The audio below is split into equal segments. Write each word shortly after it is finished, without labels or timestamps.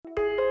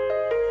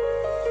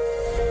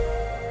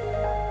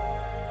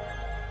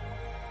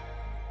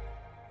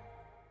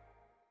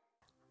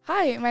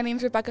Hi, my name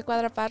is Rebecca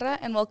Cuadraparra,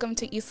 and welcome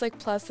to Eastlake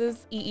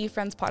Plus's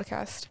EEFriends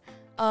podcast.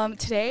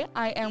 Today,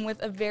 I am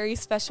with a very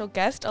special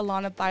guest,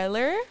 Alana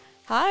Byler.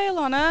 Hi,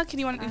 Alana. Can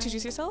you want to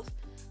introduce yourself?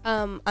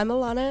 I'm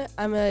Alana.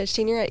 I'm a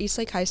senior at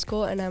Eastlake High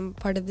School, and I'm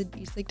part of the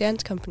Eastlake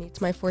Dance Company.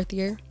 It's my 4th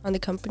year on the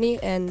company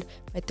and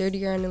my 3rd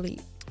year on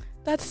Elite.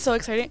 That's so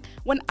exciting.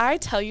 When I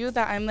tell you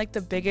that I'm like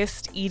the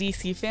biggest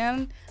EDC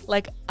fan,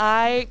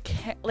 I'm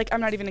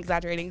not even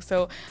exaggerating.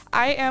 So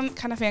I am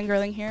kind of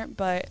fangirling here,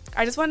 but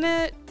I just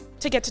wanted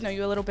to get to know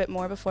you a little bit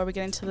more before we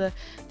get into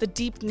the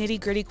deep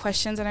nitty-gritty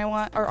questions, and I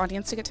want our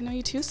audience to get to know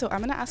you too. So I'm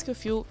going to ask you a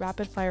few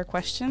rapid-fire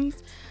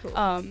questions. Cool.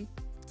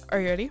 Are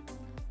you ready?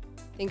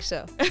 Think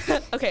so.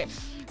 Okay,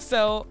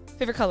 so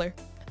favorite color?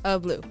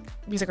 Blue.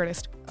 Music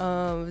artist?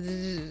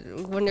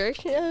 One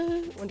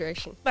Direction. One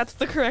Direction. That's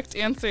the correct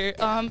answer.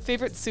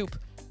 Favorite soup?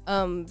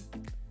 I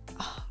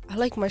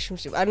like mushroom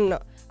soup. I don't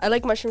know. I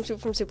like mushroom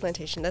soup from Soup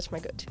Plantation. That's my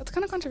go-to. That's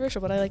kind of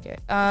controversial, but I like it.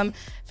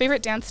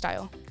 Favorite dance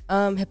style?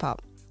 Hip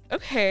hop.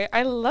 Okay,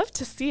 I love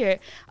to see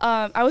it.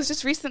 I was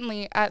just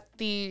recently at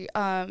the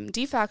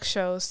DFAC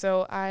show,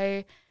 so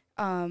I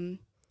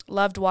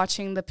loved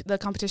watching the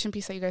competition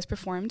piece that you guys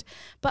performed.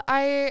 But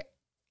I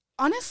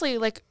honestly,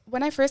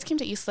 when I first came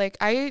to Eastlake,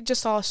 I just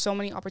saw so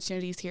many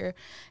opportunities here.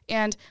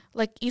 And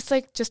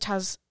Eastlake just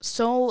has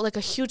a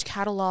huge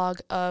catalog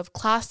of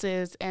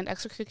classes and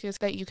extracurriculars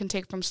that you can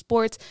take, from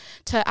sports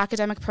to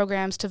academic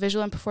programs to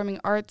visual and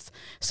performing arts.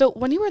 So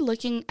when you were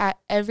looking at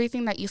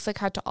everything that Eastlake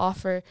had to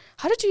offer,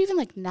 how did you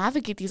even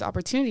navigate these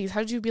opportunities?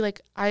 How did you be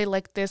I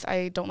like this,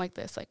 I don't like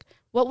this?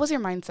 What was your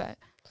mindset?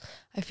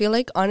 I feel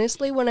like,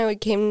 honestly, when I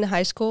came to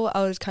high school,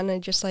 I was kind of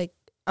just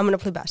I'm going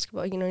to play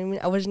basketball, you know what I mean?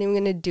 I wasn't even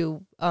going to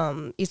do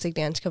Eastlake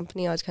Dance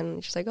Company. I was kind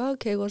of just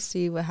okay, we'll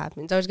see what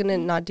happens. I was going to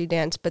not do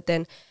dance, but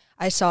then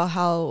I saw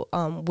how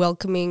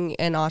welcoming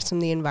and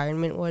awesome the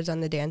environment was on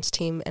the dance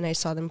team, and I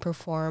saw them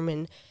perform,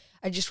 and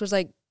I just was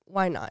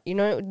why not? You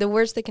know, the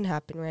worst that can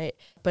happen, right?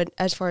 But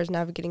as far as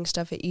navigating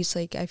stuff at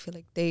Eastlake, I feel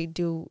like they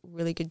do a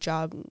really good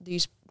job.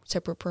 These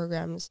separate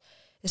programs,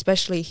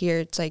 especially here,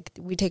 it's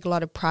we take a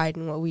lot of pride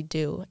in what we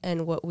do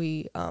and what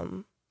we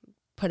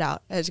put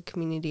out as a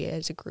community,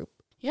 as a group.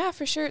 Yeah,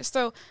 for sure.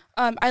 So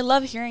I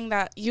love hearing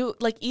that you,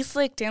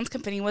 Eastlake Dance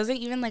Company wasn't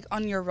even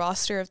on your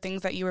roster of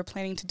things that you were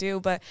planning to do,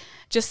 but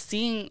just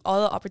seeing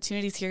all the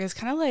opportunities here is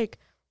kind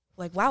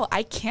of wow,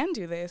 I can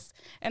do this.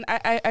 And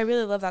I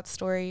really love that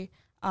story.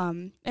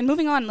 And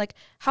moving on,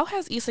 how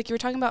has Eastlake, you were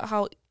talking about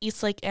how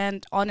Eastlake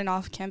and on and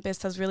off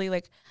campus has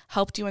really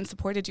helped you and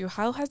supported you.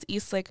 How has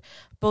Eastlake,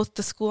 both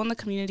the school and the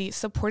community,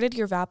 supported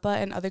your VAPA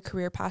and other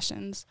career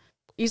passions?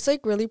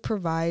 Eastlake really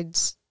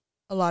provides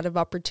a lot of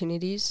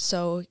opportunities.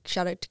 So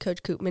shout out to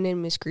Coach Koopman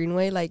and Miss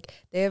Greenway.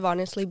 They have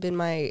honestly been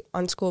my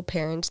on-school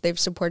parents. They've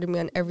supported me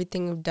on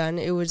everything I've done.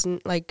 It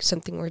wasn't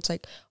something where it's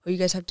you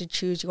guys have to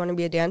choose. You want to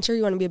be a dancer,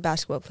 you want to be a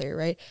basketball player,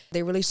 right?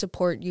 They really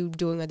support you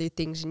doing other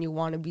things, and you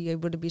want to be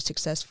able to be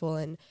successful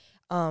and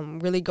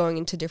really going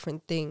into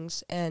different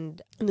things. And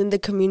then the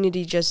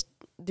community,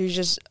 there's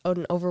just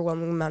an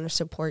overwhelming amount of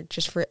support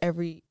just for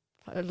every,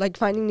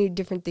 finding new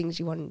different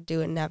things you want to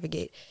do and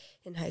navigate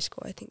in high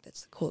school. I think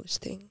that's the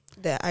coolest thing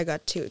that I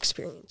got to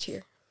experience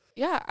here.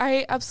 Yeah,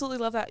 I absolutely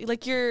love that.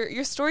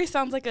 Your story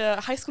sounds like a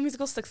High School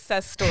Musical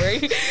success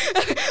story.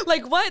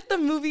 What the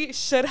movie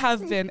should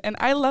have been. And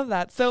I love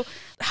that. So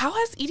how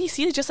has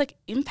EDC just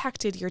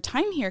impacted your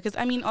time here? Because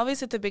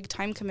obviously it's a big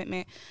time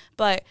commitment,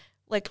 but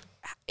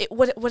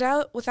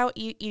without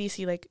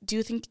EDC, do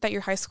you think that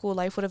your high school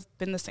life would have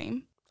been the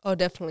same? Oh,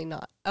 definitely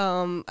not.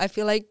 I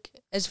feel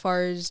as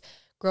far as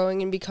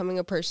growing and becoming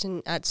a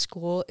person at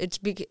school,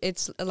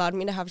 it's allowed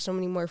me to have so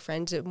many more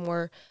friends,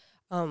 more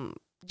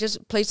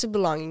just place of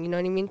belonging, you know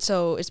what I mean?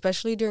 So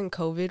especially during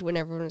COVID, when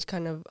everyone was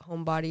kind of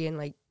homebody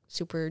and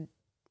super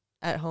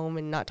at home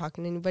and not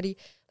talking to anybody,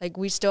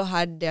 we still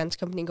had dance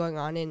company going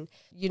on, and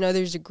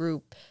there's a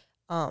group.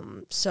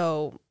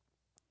 So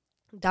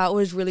that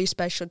was really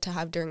special to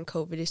have during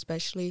COVID,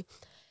 especially.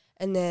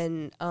 And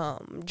then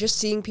just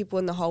seeing people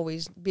in the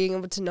hallways, being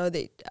able to know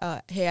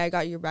that, hey, I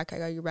got your back.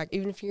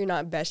 Even if you're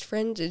not best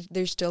friends,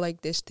 there's still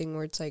this thing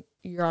where it's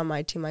you're on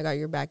my team, I got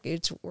your back.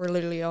 We're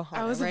literally Ohana,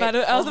 I was right? about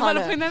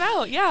to point that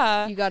out,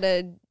 yeah. You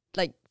gotta,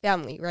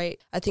 family, right?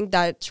 I think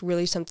that's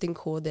really something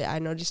cool that I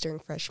noticed during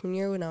freshman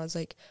year when I was,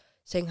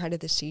 saying hi to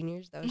the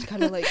seniors. That was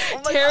kind of oh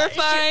my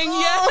terrifying,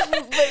 gosh,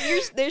 yeah.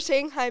 But they're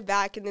saying hi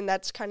back, and then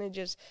that's kind of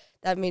just,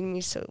 that made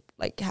me so,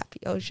 happy.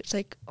 I was just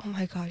oh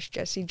my gosh,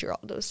 Jesse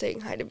Giraldo's saying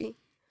hi to me.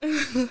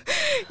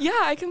 Yeah,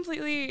 I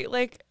completely,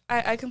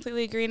 I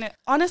completely agree. And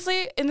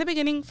honestly, in the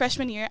beginning,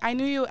 freshman year, I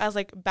knew you as,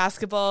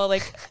 basketball,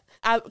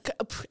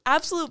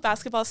 absolute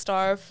basketball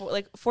star, for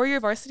 4-year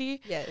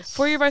varsity. Yes.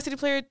 4-year varsity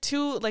player,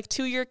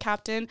 2-year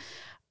captain.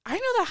 I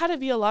know that had to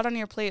be a lot on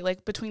your plate,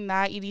 between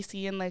that,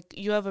 EDC, and,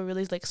 you have a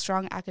really,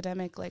 strong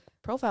academic,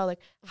 profile.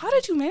 How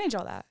did you manage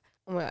all that?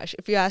 Oh my gosh,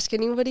 if you ask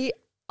anybody,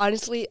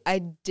 honestly, I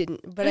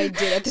didn't, but I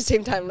did at the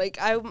same time.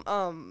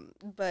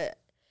 But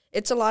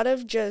it's a lot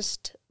of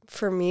just,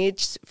 for me,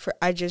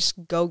 I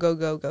just go,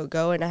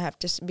 and I have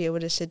to be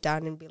able to sit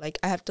down and be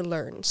I have to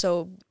learn.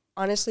 So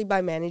honestly,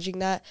 by managing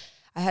that,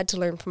 I had to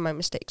learn from my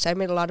mistakes. I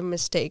made a lot of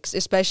mistakes,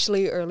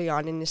 especially early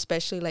on, and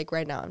especially like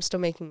right now. I'm still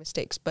making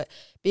mistakes, but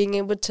being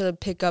able to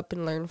pick up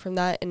and learn from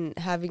that, and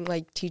having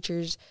like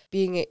teachers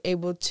being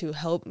able to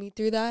help me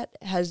through that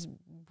has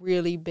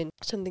really been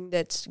something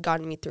that's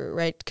gotten me through,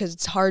 right? Because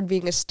it's hard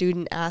being a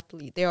student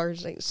athlete. They are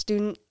like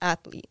student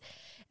athlete.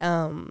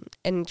 And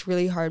it's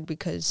really hard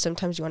because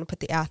sometimes you want to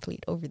put the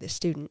athlete over the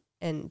student.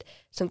 And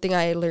something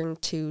I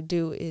learned to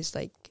do is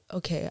like,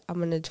 okay, I'm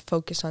going to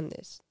focus on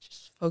this.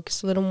 Just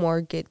focus a little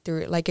more, get through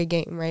it like a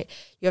game, right?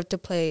 You have to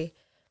play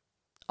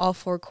all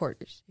 4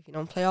 quarters. If you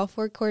don't play all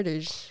 4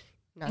 quarters,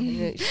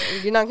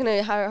 you're not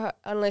gonna have,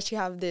 unless you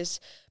have this,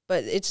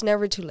 but it's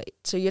never too late.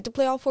 So you have to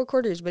play all 4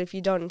 quarters, but if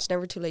you don't, it's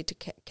never too late to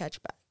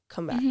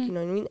come back, you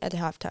know what I mean, at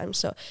halftime.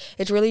 So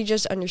it's really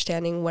just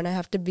understanding when I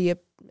have to be a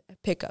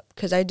pickup,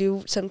 because I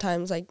do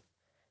sometimes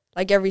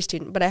like every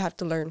student, but I have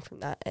to learn from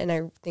that, and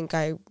I think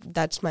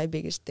that's my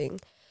biggest thing.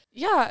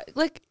 Yeah,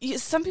 like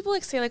some people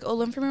like say like, oh,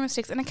 learn from your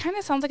mistakes, and it kind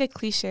of sounds like a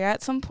cliche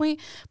at some point,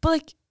 but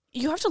like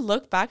you have to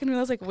look back and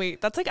realize like,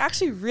 wait, that's like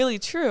actually really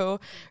true,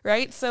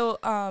 right? So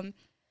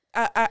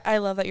I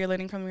love that you're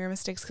learning from your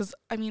mistakes, because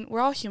I mean,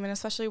 we're all human,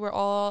 especially we're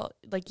all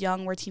like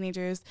young, we're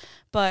teenagers,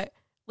 but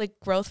like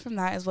growth from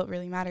that is what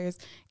really matters.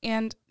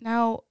 And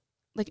now,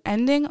 like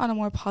ending on a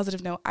more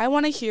positive note, I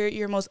want to hear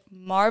your most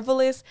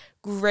marvelous,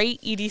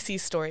 great EDC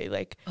story.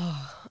 Like,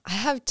 I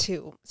have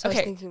 2. So okay,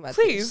 I was thinking about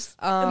please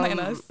enlighten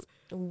us.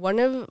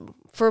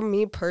 For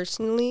me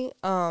personally,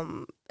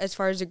 as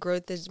far as the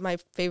growth, is my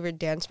favorite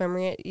dance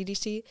memory at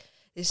EDC.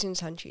 This doesn't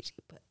sound cheesy,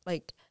 but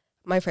like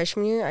my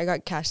freshman year, I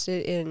got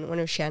casted in one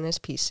of Shanna's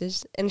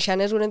pieces, and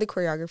Shanna's one of the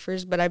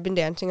choreographers, but I've been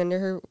dancing under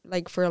her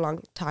like for a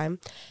long time,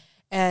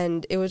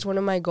 and it was one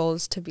of my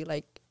goals to be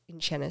like in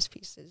Shanna's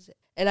pieces,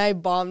 and I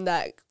bombed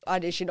that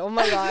audition. Oh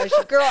my gosh,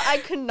 girl, I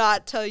could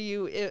not tell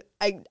you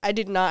I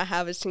did not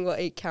have a single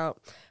 8 count,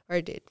 or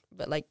I did,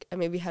 but like I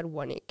maybe had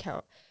 1 8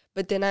 count,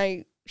 but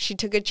then she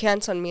took a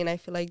chance on me, and I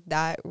feel like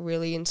that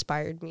really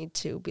inspired me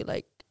to be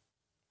like,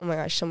 oh my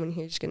gosh, someone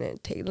here is going to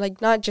take,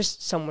 like, not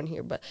just someone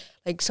here, but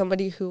like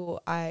somebody who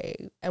I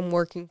am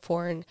working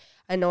for, and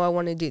I know I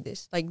want to do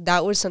this. Like,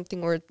 that was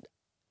something where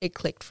it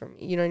clicked for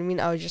me. You know what I mean?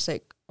 I was just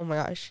like, oh my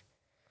gosh,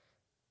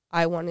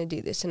 I want to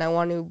do this, and I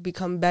want to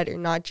become better,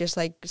 not just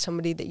like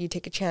somebody that you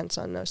take a chance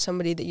on, no,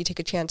 somebody that you take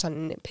a chance on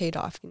and it paid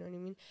off. You know what I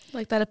mean?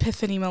 Like that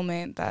epiphany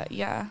moment that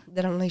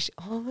I'm like,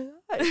 oh my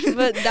gosh.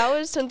 But that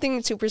was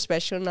something super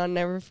special, and I'll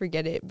never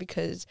forget it,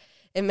 because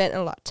it meant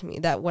a lot to me.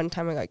 That one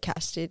time I got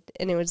casted,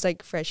 and it was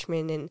like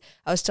freshman, and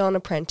I was still an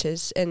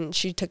apprentice, and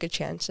she took a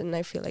chance, and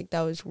I feel like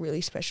that was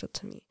really special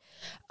to me.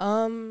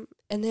 And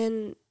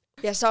then,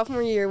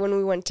 sophomore year when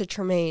we went to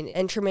Tremaine,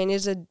 and Tremaine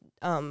is a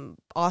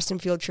awesome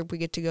field trip we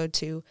get to go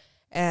to,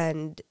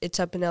 and it's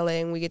up in LA,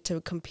 and we get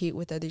to compete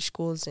with other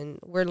schools, and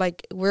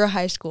we're a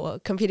high school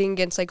competing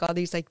against like all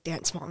these like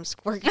dance moms,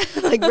 work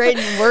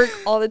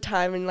all the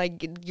time, and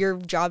like your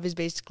job is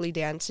basically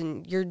dance,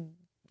 and you're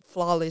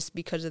flawless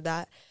because of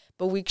that.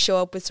 But we show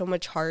up with so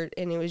much heart,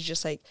 and it was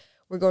just like,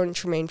 we're going to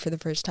Tremaine for the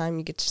first time.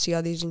 You get to see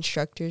all these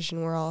instructors,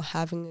 and we're all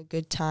having a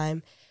good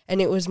time.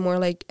 And it was more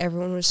like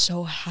everyone was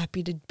so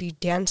happy to be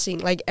dancing.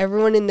 Like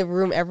everyone in the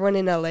room, everyone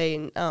in LA,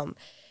 and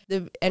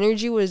the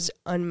energy was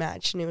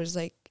unmatched. And it was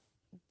like,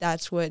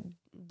 that's what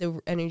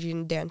the energy in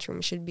the dance room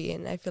should be.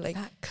 And I feel like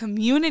that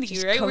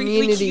community, right?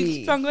 Community. We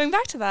keep on going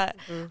back to that.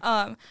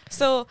 Mm-hmm.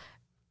 So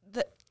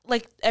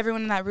like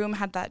everyone in that room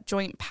had that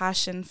joint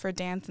passion for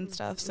dance and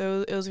stuff.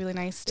 So it was really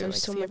nice to there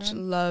was like, so much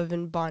everyone. love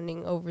and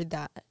bonding over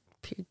that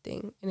pure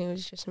thing, and it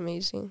was just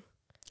amazing.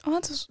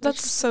 Oh,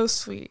 that's so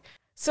sweet.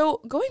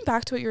 So going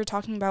back to what you were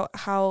talking about,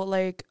 how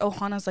like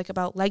Ohana's like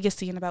about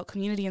legacy and about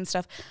community and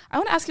stuff, I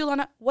want to ask you,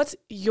 Alana, what's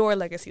your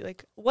legacy?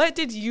 Like, what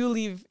did you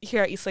leave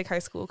here at Eastlake High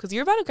School? Because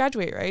you're about to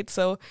graduate, right?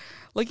 So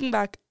looking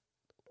back,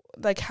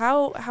 like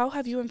how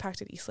have you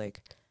impacted Eastlake?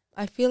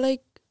 I feel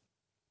like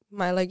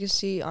my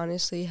legacy,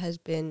 honestly, has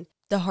been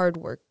the hard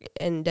work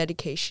and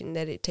dedication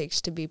that it takes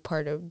to be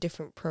part of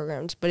different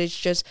programs. But it's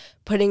just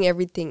putting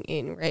everything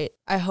in, right?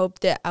 I hope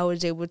that I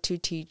was able to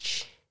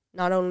teach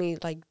not only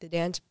like the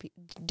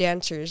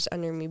dancers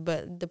under me,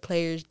 but the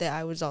players that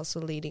I was also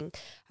leading.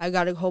 I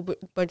got a whole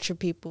bunch of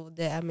people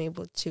that I'm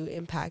able to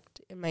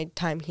impact in my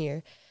time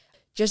here.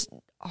 Just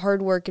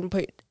hard work and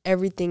put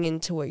everything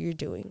into what you're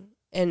doing.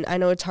 And I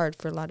know it's hard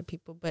for a lot of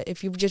people, but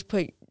if you just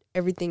put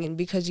everything in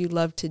because you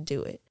love to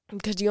do it,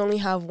 because you only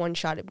have one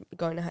shot at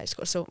going to high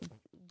school. So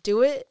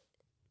do it,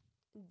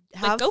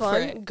 have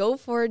fun, go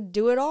for it,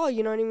 do it all,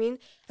 you know what I mean?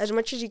 As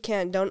much as you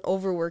can, don't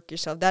overwork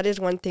yourself. That is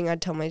one thing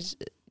I'd tell my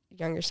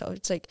younger self.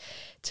 It's like,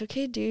 it's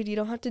okay, dude, you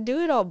don't have to do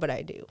it all, but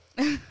I do.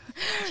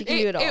 You can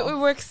do it all. It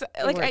works.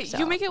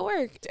 You make it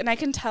work. And I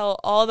can tell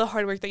all the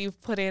hard work that you've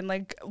put in,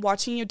 like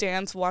watching you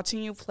dance,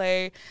 watching you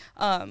play.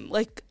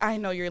 Like I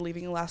know you're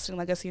leaving a lasting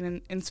legacy and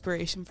an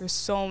inspiration for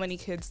so many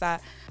kids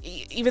that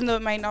even though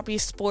it might not be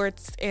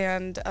sports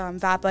and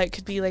that, but it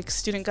could be like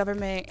student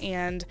government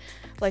and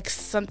like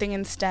something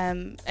in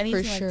STEM,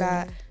 anything like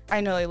that. I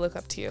know they look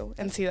up to you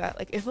and see that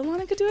like if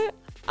Alana could do it,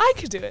 I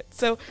could do it.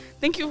 So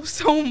thank you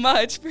so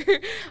much for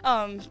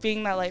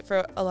being that light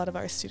for a lot of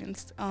our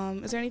students.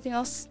 Is there anything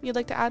else you'd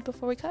like to add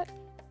before we cut?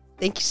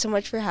 Thank you so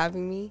much for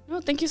having me.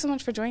 No, thank you so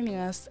much for joining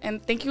us.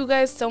 And thank you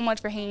guys so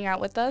much for hanging out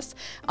with us.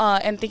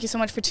 And thank you so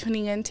much for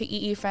tuning in to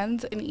EE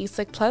Friends and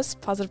ESIC Plus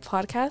Positive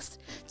Podcast.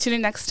 Tune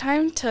in next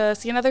time to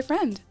see another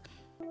friend.